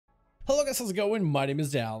Hello guys, how's it going? My name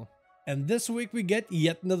is Dal, and this week we get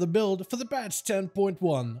yet another build for the patch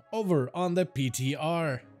 10.1 over on the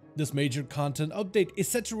PTR. This major content update is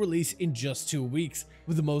set to release in just 2 weeks,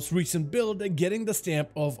 with the most recent build getting the stamp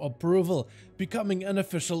of approval, becoming an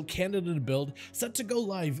official candidate build set to go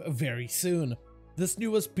live very soon. This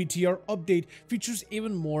newest PTR update features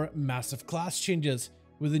even more massive class changes,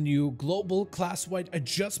 with a new global class-wide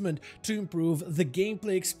adjustment to improve the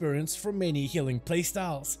gameplay experience for many healing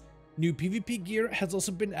playstyles. New PvP gear has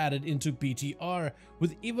also been added into PTR,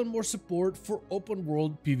 with even more support for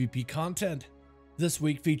open-world PvP content. This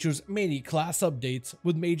week features many class updates,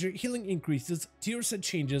 with major healing increases, tier set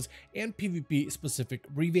changes, and PvP-specific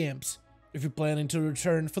revamps. If you're planning to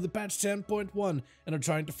return for the patch 10.1 and are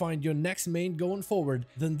trying to find your next main going forward,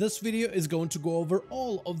 then this video is going to go over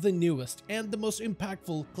all of the newest and the most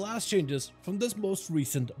impactful class changes from this most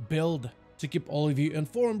recent build, to keep all of you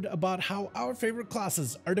informed about how our favorite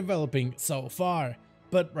classes are developing so far.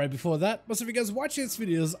 But right before that, most of you guys watching these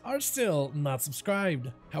videos are still not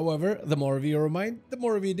subscribed. However, the more of you remind, the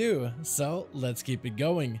more of you do, so let's keep it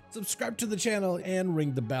going. Subscribe to the channel and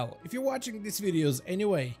ring the bell if you're watching these videos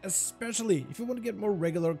anyway, especially if you want to get more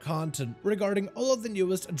regular content regarding all of the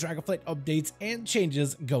newest Dragonflight updates and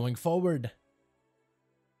changes going forward.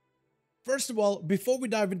 First of all, before we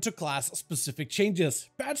dive into class-specific changes,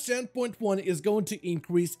 patch 10.1 is going to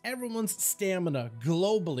increase everyone's stamina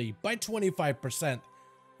globally by 25%.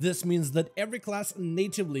 This means that every class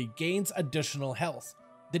natively gains additional health.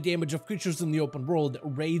 The damage of creatures in the open world,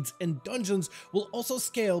 raids, and dungeons will also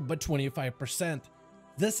scale by 25%.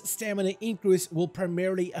 This stamina increase will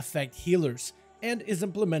primarily affect healers, and is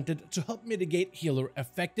implemented to help mitigate healer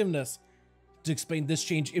effectiveness. To explain this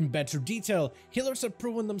change in better detail, healers have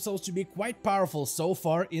proven themselves to be quite powerful so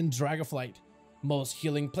far in Dragonflight. Most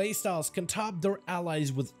healing playstyles can top their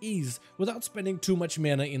allies with ease without spending too much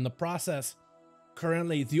mana in the process.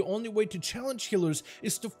 Currently, the only way to challenge healers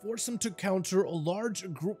is to force them to counter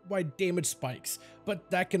large group-wide damage spikes,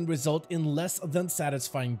 but that can result in less than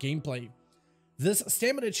satisfying gameplay. This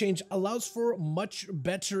stamina change allows for much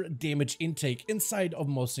better damage intake inside of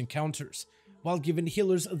most encounters, while giving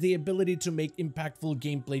healers the ability to make impactful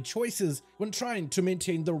gameplay choices when trying to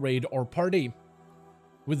maintain the raid or party.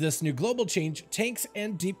 With this new global change, tanks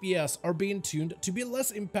and DPS are being tuned to be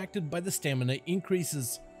less impacted by the stamina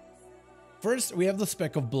increases. First, we have the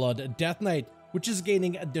Spec of Blood Death Knight, which is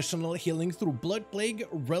gaining additional healing through Blood Plague,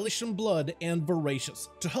 Relish in Blood, and Voracious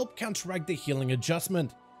to help counteract the healing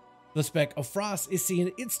adjustment. The Spec of Frost is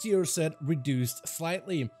seeing its tier set reduced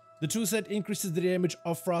slightly. The 2 set increases the damage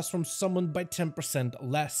of Frost from summoned by 10%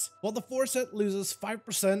 less, while the 4 set loses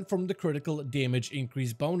 5% from the critical damage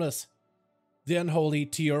increase bonus. The Unholy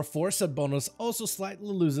tier 4 set bonus also slightly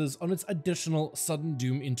loses on its additional Sudden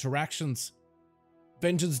Doom interactions.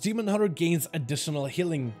 Vengeance Demon Hunter gains additional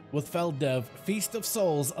healing, with Fel Dev, Feast of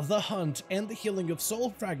Souls, The Hunt, and the healing of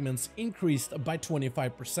soul fragments increased by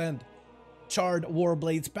 25%. Charred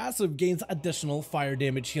Warblade's passive gains additional fire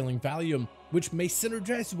damage healing value, which may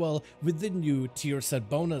synergize well with the new tier set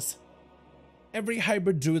bonus. Every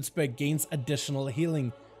hybrid Druid spec gains additional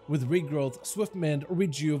healing, with Regrowth, Swift Mend,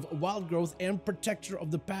 Rejuve, Wild Growth, and Protector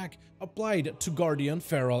of the Pack applied to Guardian,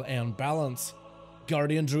 Feral, and Balance.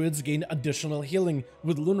 Guardian Druids gain additional healing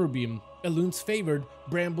with Lunar Beam, Elun's Favored,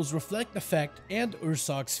 Bramble's Reflect Effect, and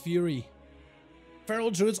Ursoc's Fury.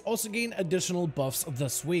 Feral Druids also gain additional buffs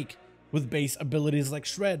this week, with base abilities like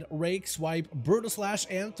Shred, Rake, Swipe, Brutal Slash,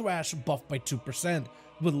 and Thrash buffed by 2%,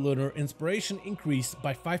 with Lunar Inspiration increased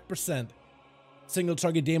by 5%. Single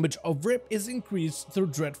target damage of Rip is increased through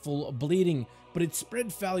Dreadful Bleeding, but its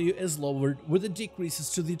spread value is lowered with the decreases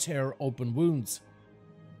to the Terror Open Wounds.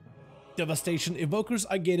 Devastation Evokers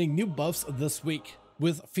are gaining new buffs this week,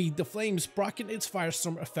 with Feed the Flames proccing its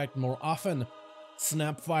Firestorm effect more often.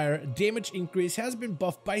 Snapfire damage increase has been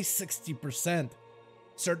buffed by 60%.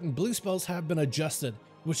 Certain blue spells have been adjusted,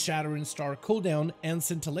 with Shattering Star cooldown and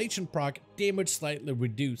Scintillation proc damage slightly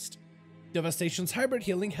reduced. Devastation's hybrid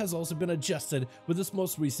healing has also been adjusted with this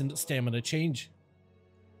most recent stamina change.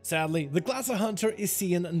 Sadly, the class of Hunter is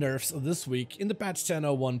seeing nerfs this week in the patch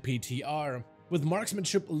 10.1 PTR, with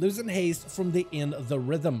Marksmanship losing haste from the In the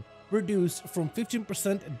Rhythm, reduced from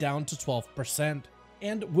 15% down to 12%.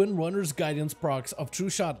 And Windrunner's Guidance procs of True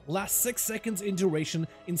Shot last 6 seconds in duration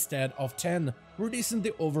instead of 10, reducing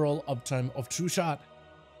the overall uptime of True Shot.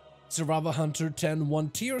 Survival Hunter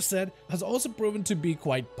 10.1 tier set has also proven to be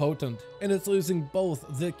quite potent, and it's losing both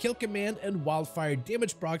the Kill Command and Wildfire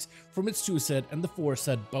damage procs from its 2 set and the 4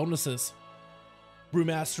 set bonuses.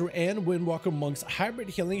 Brewmaster and Windwalker Monk's hybrid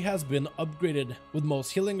healing has been upgraded, with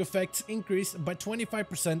most healing effects increased by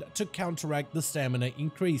 25% to counteract the stamina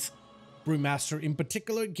increase. Brewmaster in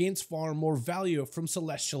particular gains far more value from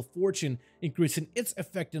Celestial Fortune, increasing its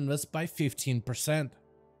effectiveness by 15%.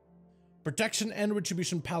 Protection and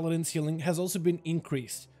Retribution Paladin's healing has also been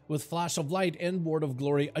increased, with Flash of Light and Ward of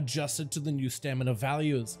Glory adjusted to the new stamina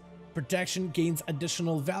values. Protection gains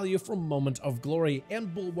additional value from Moment of Glory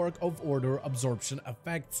and Bulwark of Order absorption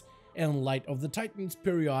effects, and Light of the Titan's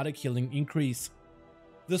periodic healing increase.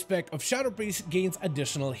 The spec of Shadow Priest gains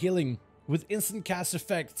additional healing, with instant cast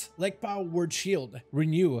effects like Power Word Shield,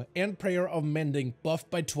 Renew, and Prayer of Mending buffed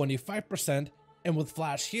by 25%, and with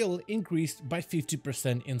Flash Heal increased by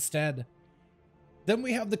 50% instead. Then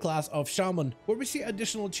we have the class of Shaman, where we see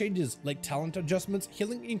additional changes like talent adjustments,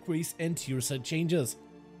 healing increase, and tier set changes.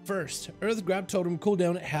 First, Earth Grab Totem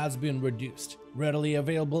cooldown has been reduced, readily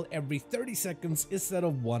available every 30 seconds instead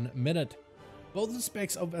of 1 minute. Both the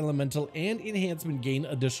specs of Elemental and Enhancement gain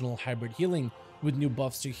additional hybrid healing, with new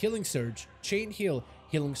buffs to Healing Surge, Chain Heal,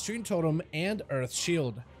 Healing Stream Totem, and Earth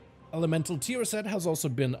Shield. Elemental tier set has also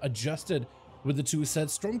been adjusted, with the 2-set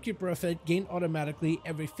Stormkeeper effect gained automatically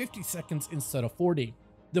every 50 seconds instead of 40.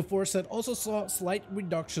 The 4-set also saw slight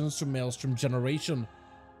reductions to Maelstrom generation.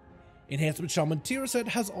 Enhancement Shaman tier set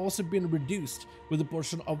has also been reduced, with a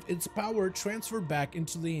portion of its power transferred back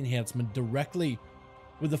into the enhancement directly,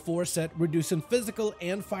 with the 4-set reducing physical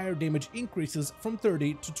and fire damage increases from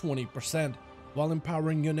 30 to 20%, while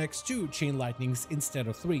empowering your next 2 Chain Lightnings instead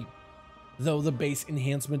of 3, though the base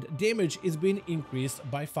enhancement damage is being increased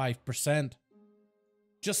by 5%.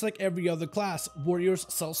 Just like every other class, Warrior's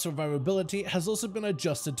self-survivability has also been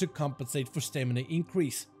adjusted to compensate for stamina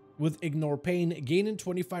increase, with Ignore Pain gaining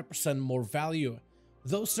 25% more value,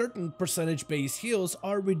 though certain percentage-based heals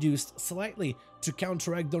are reduced slightly to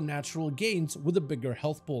counteract their natural gains with a bigger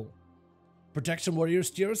health pool. Protection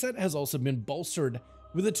Warrior's tier set has also been bolstered,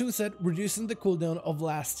 with the 2-set reducing the cooldown of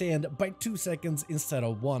Last Stand by 2 seconds instead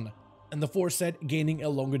of 1, and the 4-set gaining a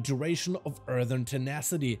longer duration of Earthen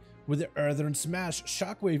Tenacity, with the Earthen Smash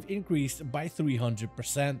Shockwave increased by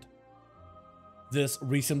 300%. This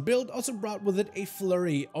recent build also brought with it a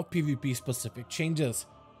flurry of PvP specific changes,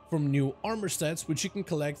 from new armor sets which you can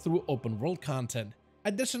collect through open world content,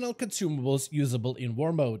 additional consumables usable in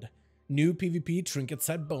war mode, new PvP trinket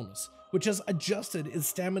set bonus, which has adjusted its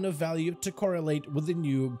stamina value to correlate with the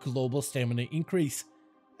new global stamina increase,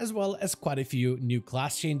 as well as quite a few new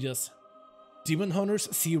class changes. Demon Hunters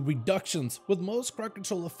see reductions, with most crowd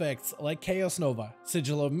control effects like Chaos Nova,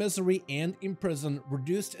 Sigil of Misery, and Imprison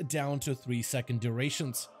reduced down to 3-second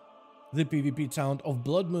durations. The PvP talent of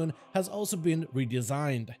Blood Moon has also been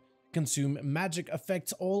redesigned. Consume magic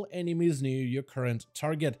affects all enemies near your current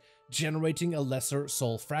target, generating a lesser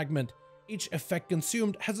soul fragment. Each effect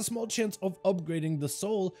consumed has a small chance of upgrading the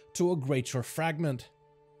soul to a greater fragment.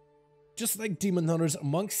 Just like Demon Hunters,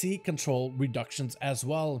 monks see control reductions as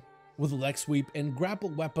well, with leg sweep and grapple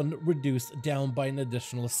weapon reduced down by an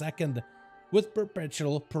additional second, with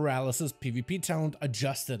Perpetual Paralysis PvP talent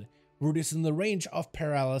adjusted, reducing the range of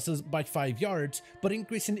paralysis by 5 yards, but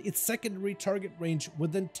increasing its secondary target range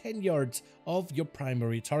within 10 yards of your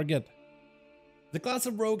primary target. The class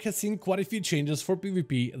of Rogue has seen quite a few changes for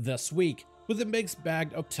PvP this week, with a mixed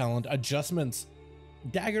bag of talent adjustments.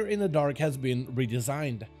 Dagger in the Dark has been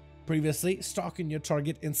redesigned. Previously, stalking your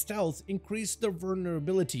target in stealth increased the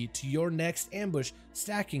vulnerability to your next ambush,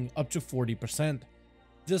 stacking up to 40%.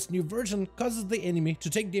 This new version causes the enemy to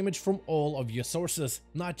take damage from all of your sources,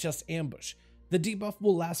 not just ambush. The debuff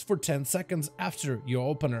will last for 10 seconds after your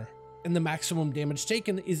opener, and the maximum damage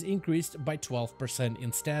taken is increased by 12%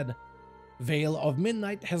 instead. Veil of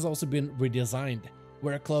Midnight has also been redesigned,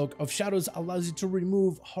 where a Cloak of Shadows allows you to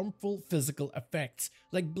remove harmful physical effects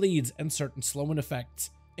like bleeds and certain slowing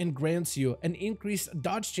effects, and grants you an increased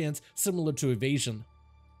dodge chance similar to evasion.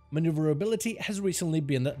 Maneuverability has recently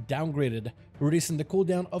been downgraded, reducing the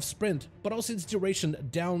cooldown of Sprint, but also its duration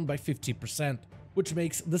down by 50%, which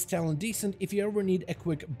makes this talent decent if you ever need a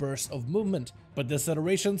quick burst of movement, but this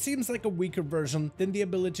iteration seems like a weaker version than the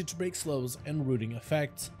ability to break slows and rooting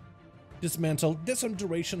effects. Dismantle disarm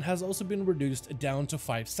duration has also been reduced down to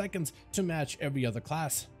 5 seconds to match every other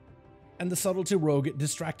class. And the Subtlety Rogue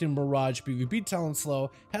Distracting Mirage PvP talent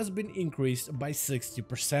slow has been increased by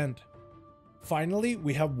 60%. Finally,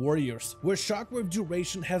 we have Warriors, where Shockwave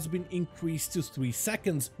duration has been increased to 3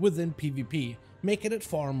 seconds within PvP, making it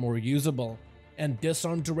far more usable. And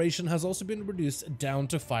Disarm duration has also been reduced down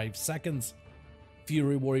to 5 seconds.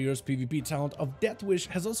 Fury Warriors PvP talent of Death Wish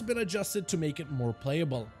has also been adjusted to make it more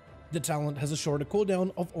playable. The talent has a shorter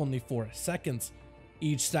cooldown of only 4 seconds.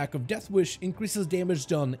 Each stack of Death Wish increases damage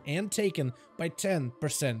done and taken by 10%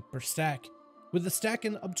 per stack, with the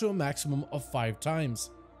stacking up to a maximum of 5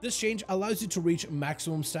 times. This change allows you to reach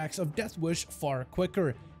maximum stacks of Death Wish far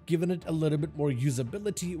quicker, giving it a little bit more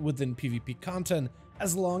usability within PvP content,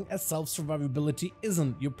 as long as self-survivability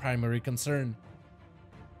isn't your primary concern.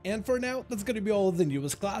 And for now, that's going to be all of the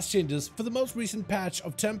newest class changes for the most recent patch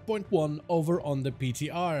of 10.1 over on the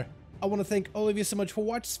PTR. I want to thank all of you so much for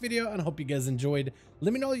watching this video and hope you guys enjoyed.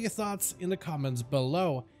 Let me know your thoughts in the comments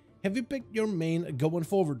below. Have you picked your main going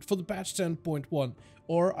forward for the patch 10.1,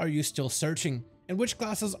 or are you still searching? And which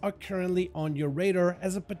classes are currently on your radar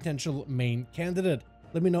as a potential main candidate?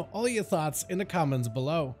 Let me know all your thoughts in the comments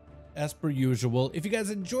below. As per usual, if you guys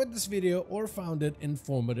enjoyed this video or found it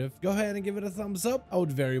informative, go ahead and give it a thumbs up. I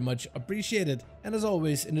would very much appreciate it. And as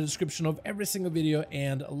always, in the description of every single video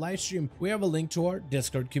and live stream, we have a link to our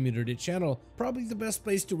Discord community channel. Probably the best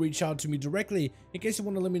place to reach out to me directly in case you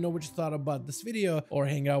want to let me know what you thought about this video or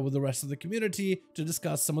hang out with the rest of the community to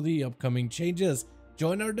discuss some of the upcoming changes.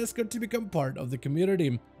 Join our Discord to become part of the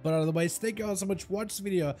community. But otherwise, thank you all so much for watching this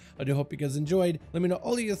video. I do hope you guys enjoyed. Let me know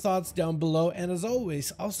all of your thoughts down below. And as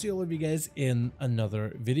always, I'll see all of you guys in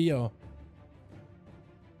another video.